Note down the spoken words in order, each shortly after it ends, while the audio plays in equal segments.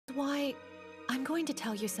I'm going to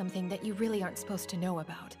tell you something that you really aren't supposed to know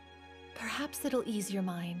about. Perhaps it'll ease your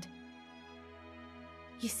mind.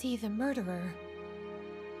 You see, the murderer...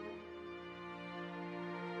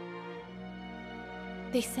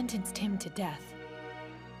 They sentenced him to death.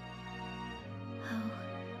 Oh,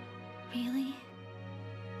 really?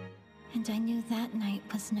 And I knew that night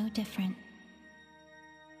was no different.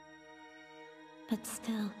 But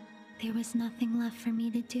still, there was nothing left for me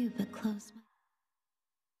to do but close my...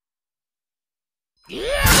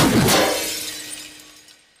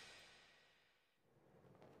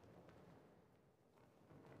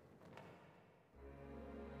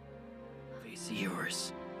 Face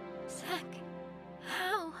yours. Zack,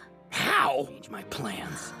 how? How? Change my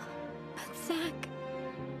plans. But Zack,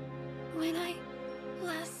 when I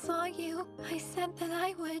last saw you, I said that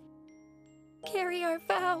I would carry our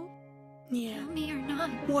vow. Yeah. Kill me or not.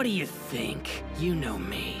 What do you think? You know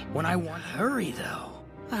me. When I want hurry, though.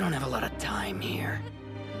 I don't have a lot of time here.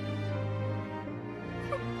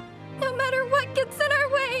 No matter what gets in our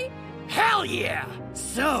way! Hell yeah!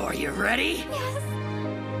 So, are you ready? Yes!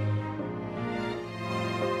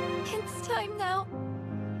 It's time now.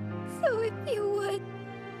 So if you would...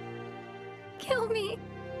 kill me,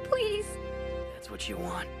 please. That's what you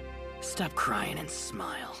want. Stop crying and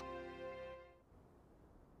smile.